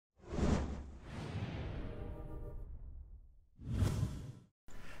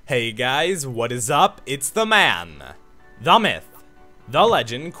Hey guys, what is up? It's the man, the myth, the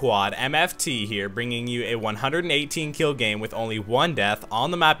legend, Quad MFT here, bringing you a 118 kill game with only one death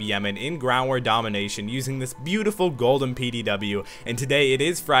on the map Yemen in ground war domination using this beautiful golden PDW. And today it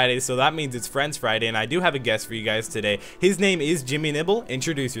is Friday, so that means it's Friends Friday, and I do have a guest for you guys today. His name is Jimmy Nibble.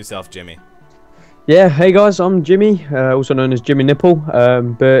 Introduce yourself, Jimmy. Yeah, hey guys, I'm Jimmy, also known as Jimmy Nipple,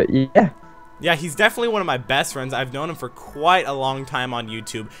 but yeah. Yeah, he's definitely one of my best friends. I've known him for quite a long time on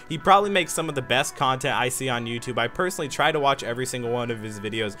YouTube. He probably makes some of the best content I see on YouTube. I personally try to watch every single one of his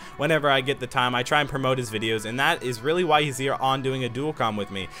videos whenever I get the time. I try and promote his videos, and that is really why he's here on doing a dual com with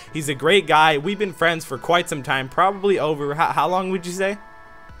me. He's a great guy. We've been friends for quite some time, probably over, how long would you say?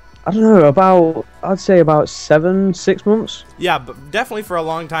 I don't know, I'd say about 6 months. Yeah, but definitely for a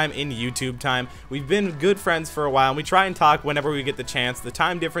long time in YouTube time. We've been good friends for a while, and we try and talk whenever we get the chance. The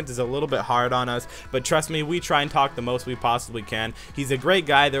time difference is a little bit hard on us, but trust me, we try and talk the most we possibly can. He's a great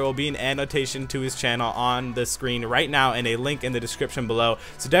guy. There will be an annotation to his channel on the screen right now and a link in the description below,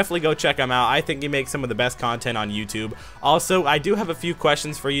 so definitely go check him out. I think he makes some of the best content on YouTube. Also, I do have a few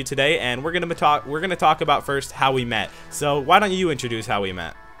questions for you today, and we're gonna talk about first how we met. So why don't you introduce how we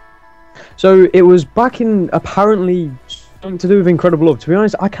met? So it was back in apparently something to do with Incredible Love. To be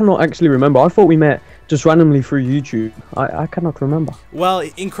honest, I cannot actually remember. I thought we met just randomly through YouTube. I cannot remember. Well,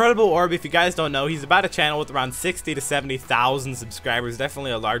 Incredible Orb, if you guys don't know, he's about a channel with around 60 to 70,000 subscribers.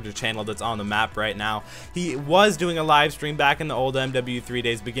 Definitely a larger channel that's on the map right now. He was doing a live stream back in the old MW3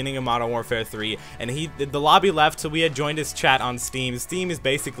 days, beginning of Modern Warfare 3, and the lobby left, so we had joined his chat on Steam. Steam is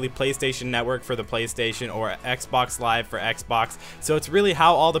basically PlayStation Network for the PlayStation, or Xbox Live for Xbox, so it's really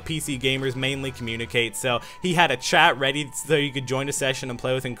how all the PC gamers mainly communicate. So he had a chat ready so you could join a session and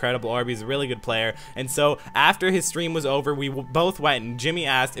play with Incredible Orb. He's a really good player. And so after his stream was over, we both went, and Jimmy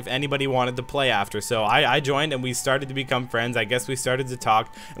asked if anybody wanted to play after. So I joined, and we started to become friends. I guess we started to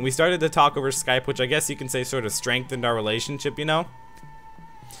talk, and we started to talk over Skype, which I guess you can say sort of strengthened our relationship, you know?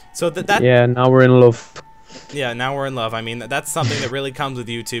 So yeah, now we're in love. Yeah, now we're in love. I mean, that's something that really comes with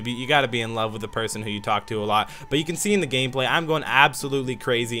YouTube. You got to be in love with the person who you talk to a lot. But you can see in the gameplay, I'm going absolutely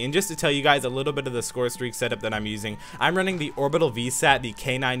crazy. And just to tell you guys a little bit of the score streak setup that I'm using, I'm running the Orbital VSAT, the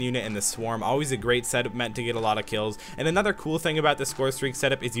K9 unit, and the Swarm. Always a great setup, meant to get a lot of kills. And another cool thing about the score streak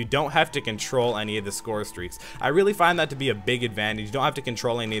setup is you don't have to control any of the score streaks. I really find that to be a big advantage. You don't have to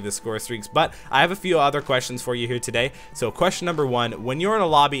control any of the score streaks. But I have a few other questions for you here today. So question number one, when you're in a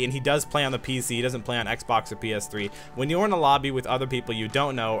lobby, and he does play on the PC, he doesn't play on Xbox or PS3, when you're in a lobby with other people you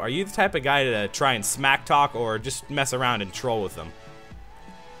don't know, are you the type of guy to try and smack talk, or just mess around and troll with them?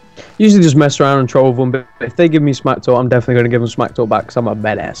 Usually just mess around and troll with them, but if they give me smack talk, I'm definitely going to give them smack talk back because I'm a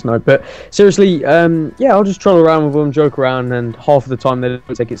badass. No, but seriously, yeah, I'll just troll around with them, joke around, and half of the time they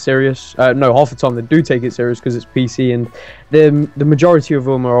don't take it serious. No, half the time they do take it serious because it's PC, and the majority of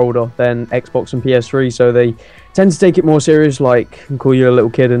them are older than Xbox and PS3, so they tend to take it more serious, like, and call you a little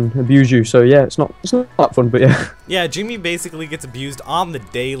kid and abuse you. So yeah, it's not that fun, but yeah. Yeah, Jimmy basically gets abused on the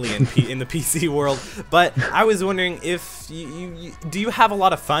daily in the PC world. But I was wondering if do you have a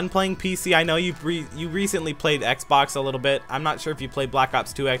lot of fun playing PC? I know you recently played Xbox a little bit. I'm not sure if you played Black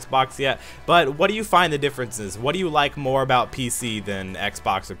Ops 2 Xbox yet, but what do you find the differences? What do you like more about PC than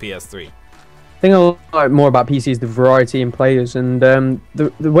Xbox or PS3? I think I like more about PC is the variety in players, and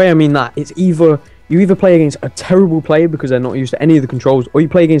the way I mean that, it's you either play against a terrible player because they're not used to any of the controls, or you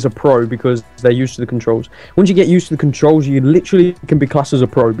play against a pro because they're used to the controls. Once you get used to the controls, you literally can be classed as a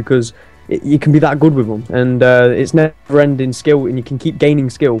pro because you can be that good with them, and it's never-ending skill, and you can keep gaining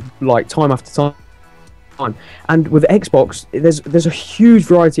skill like time after time. And with Xbox, there's a huge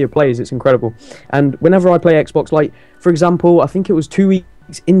variety of players. It's incredible. And whenever I play Xbox, like for example, I think it was 2 weeks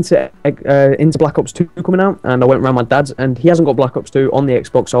into Black Ops 2 coming out, and I went around my dad's, and he hasn't got Black Ops 2 on the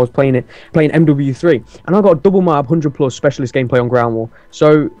Xbox, so I was playing MW3, and I got a double map 100+ specialist gameplay on ground war.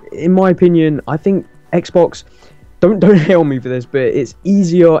 So in my opinion, I think Xbox, don't hate on me for this, but it's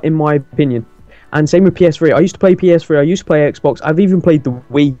easier in my opinion. And same with PS3. I used to play PS3, I used to play Xbox, I've even played the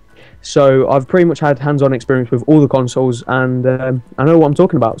Wii. So I've pretty much had hands-on experience with all the consoles, and I know what I'm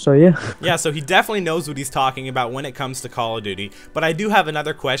talking about, so yeah. Yeah, so he definitely knows what he's talking about when it comes to Call of Duty. But I do have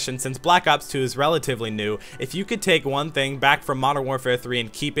another question, since Black Ops 2 is relatively new. If you could take one thing back from Modern Warfare 3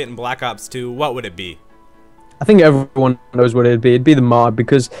 and keep it in Black Ops 2, what would it be? I think everyone knows what it'd be. It'd be the mod,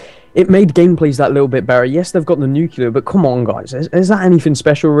 because it made gameplays that little bit better. Yes, they've got the nuclear, but come on, guys. Is that anything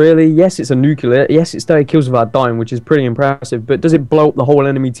special, really? Yes, it's a nuclear. Yes, it's 30 kills without dying, which is pretty impressive. But does it blow up the whole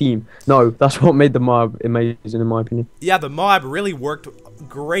enemy team? No, that's what made the mob amazing, in my opinion. Yeah, the mob really worked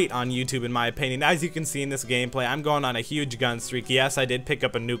great on YouTube in my opinion. As you can see in this gameplay, I'm going on a huge gun streak. Yes, I did pick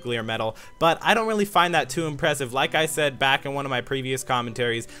up a nuclear medal, but I don't really find that too impressive. Like I said back in one of my previous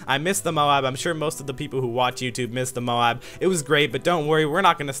commentaries, I missed the Moab. I'm sure most of the people who watch YouTube missed the Moab. It was great, but don't worry, we're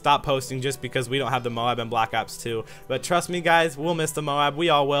not going to stop posting just because we don't have the Moab in Black Ops 2. But trust me guys, we'll miss the Moab. We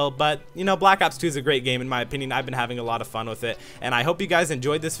all will. But you know, Black Ops 2 is a great game in my opinion. I've been having a lot of fun with it, and I hope you guys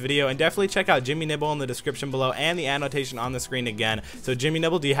enjoyed this video, and definitely check out Jimmy Nibble in the description below and the annotation on the screen again. So Jimmy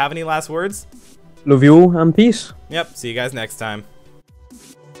Nibble, do you have any last words? Love you all and peace. Yep, see you guys next time.